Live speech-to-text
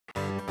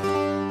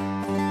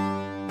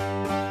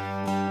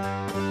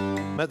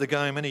met the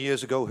guy many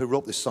years ago who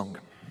wrote this song.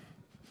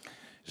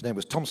 His name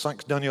was Tom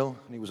Sachs Daniel,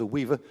 and he was a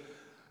weaver,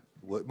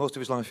 worked most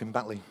of his life in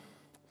Batley.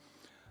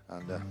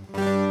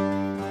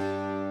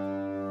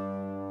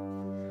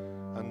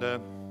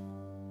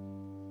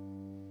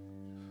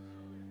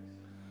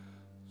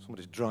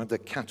 Somebody's dried their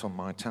cat on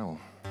my towel.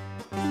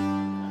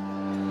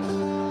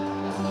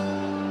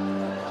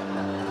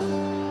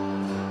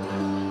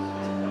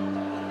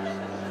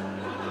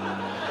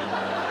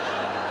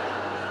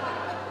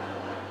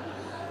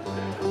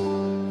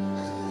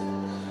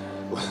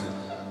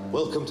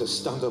 Welcome to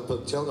Stand Up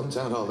at Cheltenham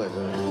Town Hall, then.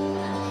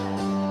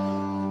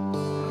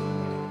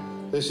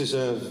 This is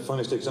a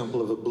finest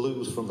example of a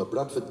blues from the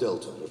Bradford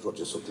Delta, as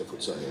Roger Sutcliffe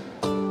would say.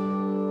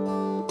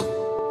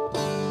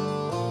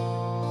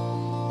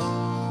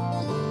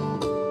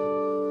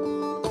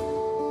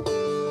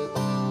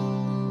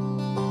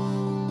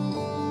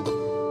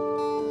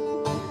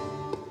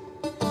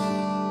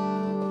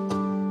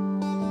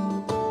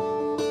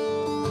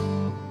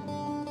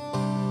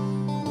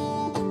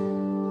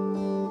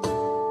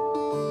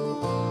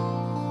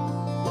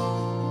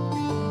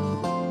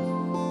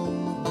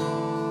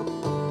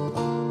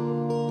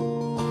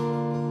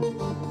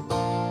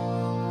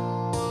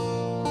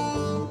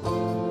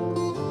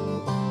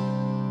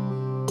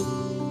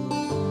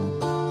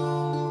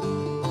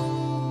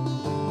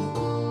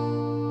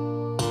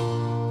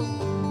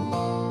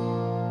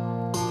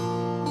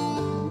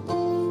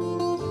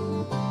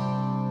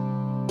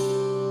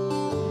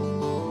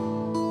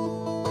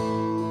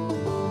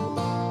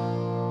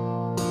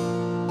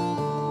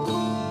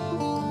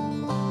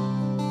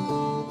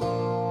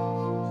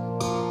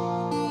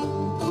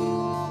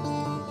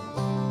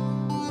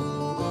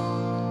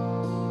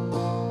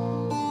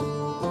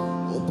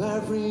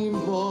 Every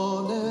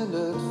morning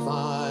at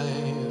 5,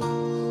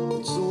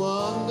 it's a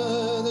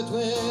wonder that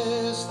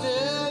we're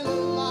still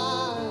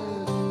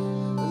alive,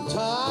 and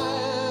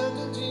tired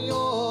and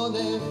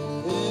yawning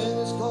in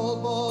this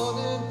cold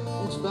morning.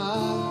 It's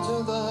back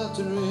to that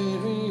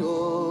dreary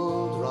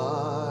old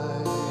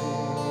ride.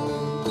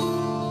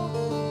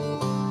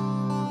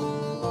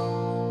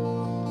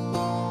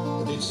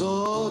 And it's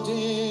oh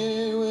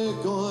dear,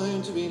 we're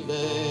going to be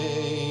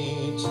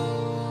late.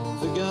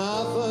 The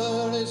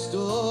gaffer is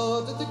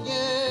stood at the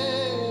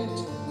gate,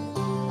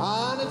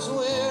 and it's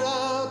we're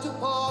out to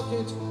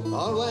pocket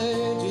our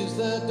wages,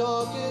 their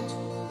docket.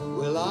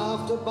 We'll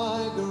have to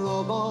buy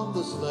grub on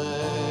the slate.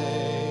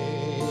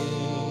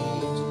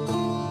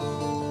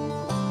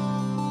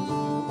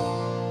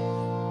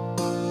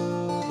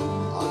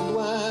 And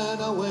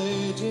when our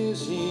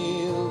wages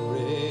he'll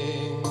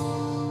bring,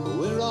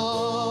 we're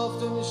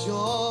often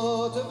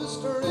short of a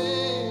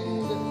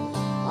string,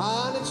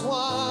 and it's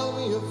while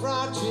we are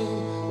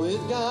fratching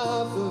with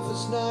gaffer for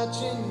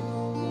snatching,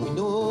 we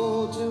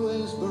know to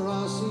his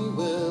brassy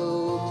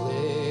will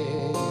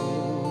cling.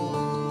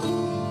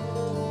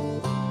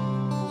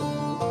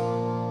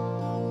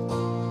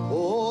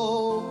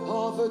 Oh,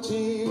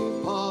 poverty,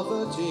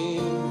 poverty,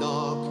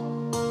 knock,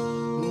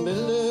 me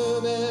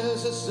loom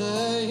is a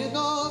saying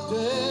all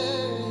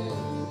day.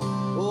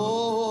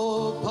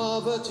 Oh,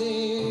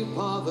 poverty,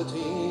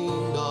 poverty,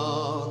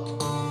 knock,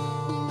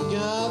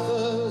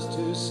 gaffer's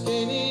too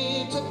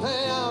skinny to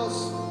pay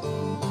us.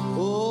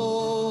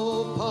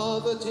 Oh,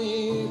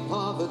 poverty,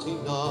 poverty,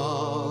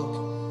 knock,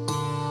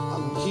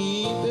 I'm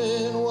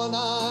keeping one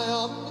eye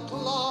on the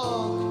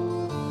clock,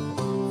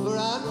 for I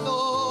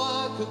know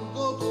I can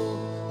go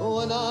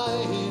when I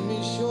hear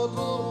me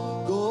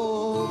shuttle go.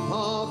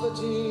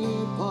 Poverty,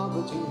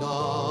 poverty,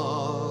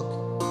 knock.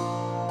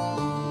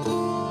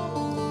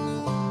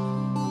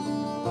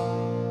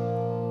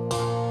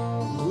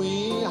 We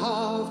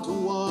have to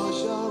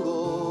wash our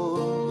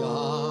own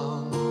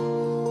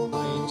yarn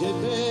by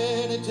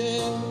dipping it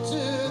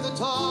into the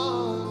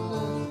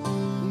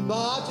tarn,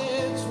 but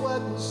it's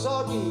wet and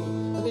soggy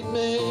and it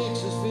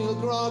makes us feel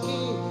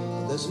groggy.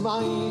 There's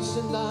mice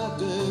in that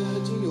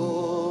dirty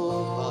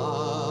old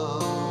barn.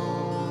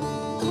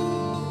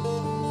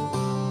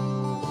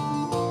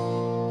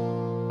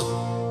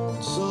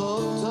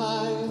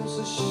 Sometimes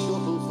the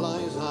shuttle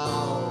flies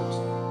out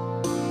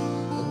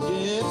and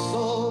gets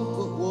some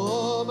put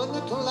warm in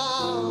the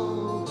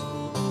cloud,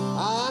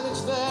 and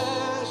it's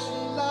there she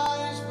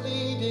lies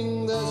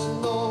bleeding. There's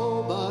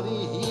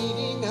nobody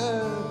heeding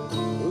her.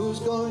 Who's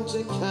going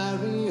to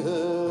carry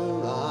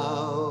her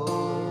out?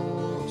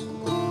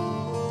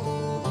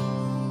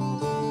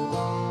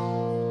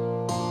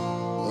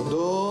 And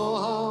oh,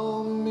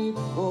 how me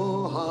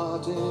poor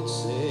heart it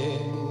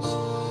sings.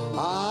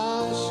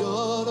 I'm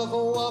short of a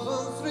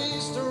woven 3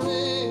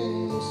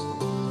 strings,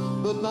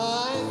 but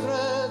my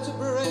threads are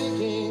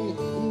breaking,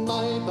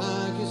 my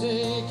back is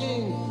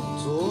aching.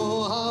 So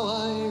how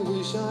I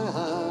wish I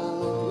had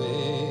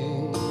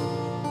wings.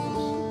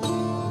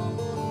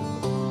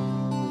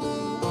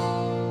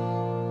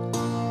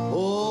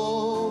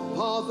 Oh,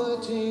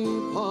 poverty,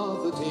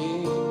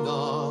 poverty,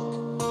 knock,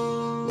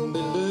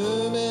 the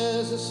loom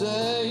is a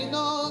saying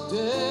all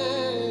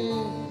day.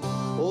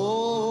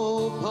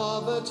 Oh,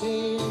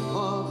 poverty,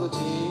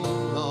 poverty,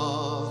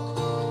 knock,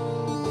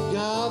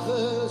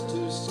 gathers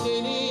to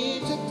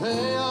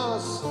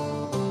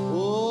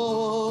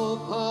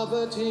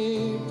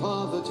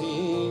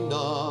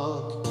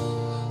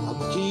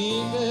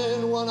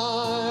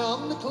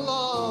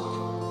knock,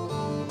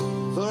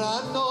 for I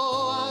know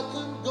I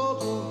can go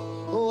to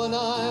when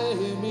I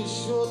hear me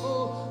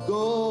shuttle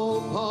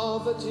go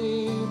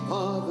poverty,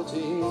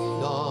 poverty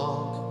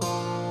knock,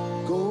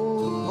 go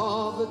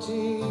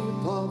poverty,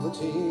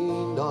 poverty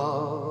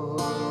knock.